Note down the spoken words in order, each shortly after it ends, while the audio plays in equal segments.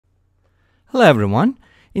Hello everyone.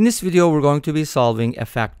 In this video we're going to be solving a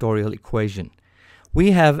factorial equation.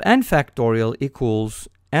 We have n factorial equals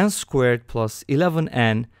n squared plus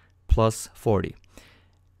 11n plus 40.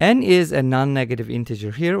 N is a non-negative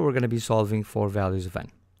integer. Here we're going to be solving for values of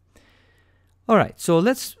n. Alright, so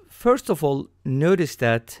let's first of all notice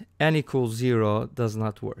that n equals 0 does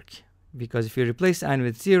not work. Because if you replace n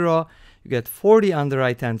with 0, you get 40 on the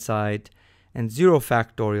right hand side and 0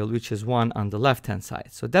 factorial, which is 1 on the left hand side.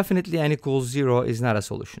 So definitely n equals 0 is not a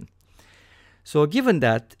solution. So given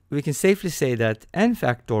that, we can safely say that n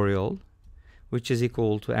factorial, which is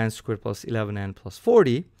equal to n squared plus 11n plus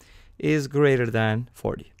 40, is greater than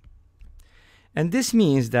 40. And this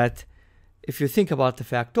means that if you think about the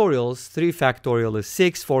factorials, 3 factorial is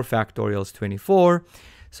 6, 4 factorial is 24.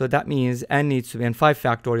 So that means n needs to be, and 5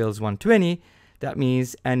 factorial is 120. That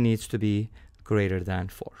means n needs to be greater than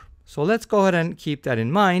 4. So let's go ahead and keep that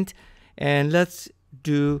in mind, and let's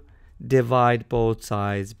do divide both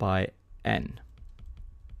sides by n.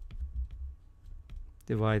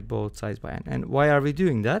 Divide both sides by n. And why are we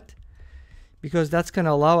doing that? Because that's going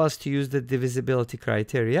to allow us to use the divisibility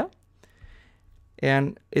criteria.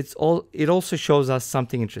 And it also shows us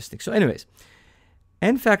something interesting. So anyways,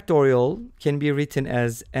 n factorial can be written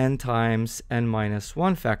as n times n minus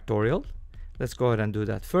 1 factorial. Let's go ahead and do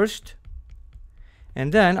that first.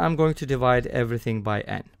 And then I'm going to divide everything by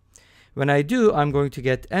n. When I do, I'm going to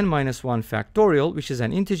get n minus 1 factorial, which is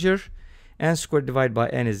an integer. N squared divided by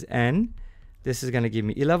n is n. This is going to give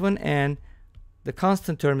me 11, and the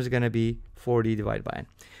constant term is going to be 40 divided by n.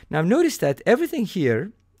 Now notice that everything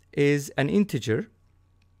here is an integer.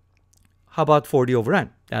 How about 40 over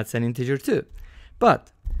n? That's an integer too.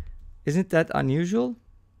 But isn't that unusual?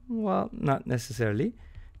 Well, not necessarily.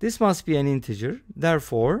 This must be an integer.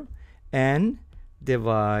 Therefore, n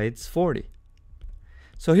divides 40.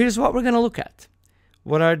 So here's what we're going to look at.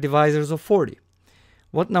 What are divisors of 40?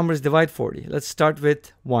 What numbers divide 40? Let's start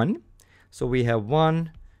with 1. So we have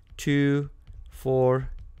 1, 2, 4,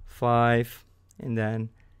 5, and then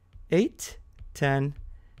 8, 10,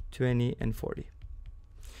 20, and 40.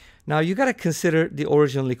 Now you got to consider the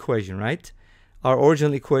original equation, right? Our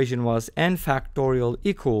original equation was n factorial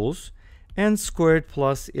equals n squared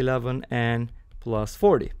plus 11n plus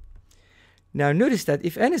 40. Now notice that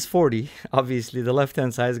if n is 40, obviously the left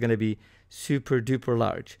hand side is going to be super duper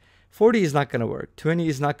large. 40 is not going to work. 20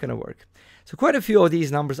 is not going to work. So quite a few of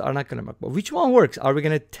these numbers are not going to work. But which one works? Are we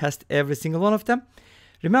going to test every single one of them?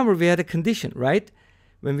 Remember, we had a condition, right?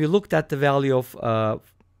 When we looked at the value of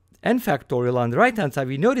n factorial on the right hand side,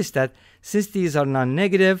 we noticed that since these are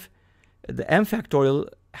non-negative, the n factorial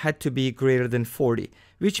had to be greater than 40,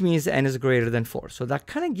 which means n is greater than 4. So that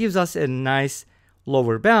kind of gives us a nice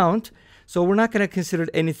lower bound. So we're not going to consider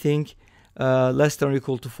anything less than or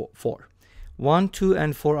equal to 4. 1, 2,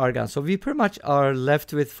 and 4 are gone. So we pretty much are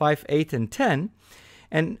left with 5, 8, and 10.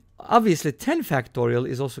 And obviously 10 factorial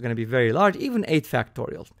is also going to be very large, even 8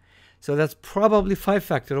 factorial. So that's probably 5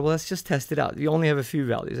 factorial. Well, let's just test it out. We only have a few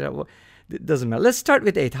values. It doesn't matter. Let's start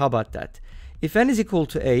with 8. How about that? If n is equal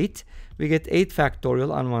to 8, we get 8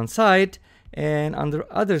 factorial on one side. And on the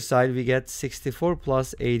other side, we get 64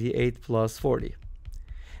 plus 88 plus 40.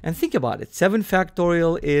 And think about it. 7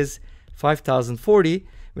 factorial is 5040.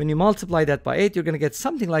 When you multiply that by 8, you're going to get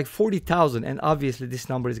something like 40,000. And obviously, this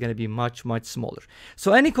number is going to be much, much smaller.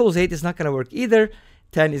 So n equals 8 is not going to work either.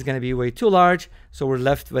 10 is going to be way too large. So we're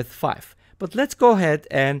left with 5. But let's go ahead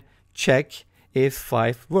and check if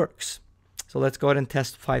 5 works. So let's go ahead and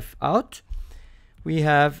test 5 out. We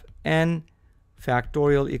have n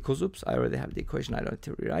factorial equals, oops, I already have the equation, I don't have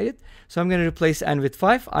to rewrite it. So I'm going to replace n with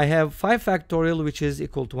 5. I have 5 factorial, which is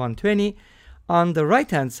equal to 120. On the right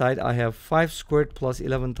hand side, I have 5 squared plus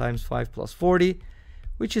 11 times 5 plus 40,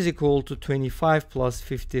 which is equal to 25 plus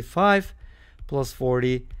 55 plus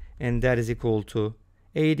 40, and that is equal to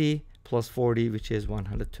 80 plus 40, which is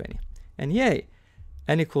 120. And yay,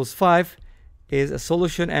 n equals 5 is a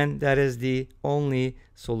solution, and that is the only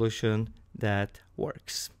solution that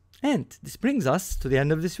works. And this brings us to the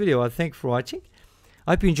end of this video. Thank you for watching.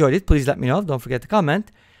 I hope you enjoyed it. Please let me know. Don't forget to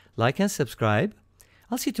comment, like, and subscribe.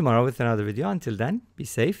 I'll see you tomorrow with another video. Until then, be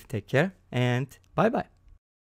safe, take care, and bye-bye.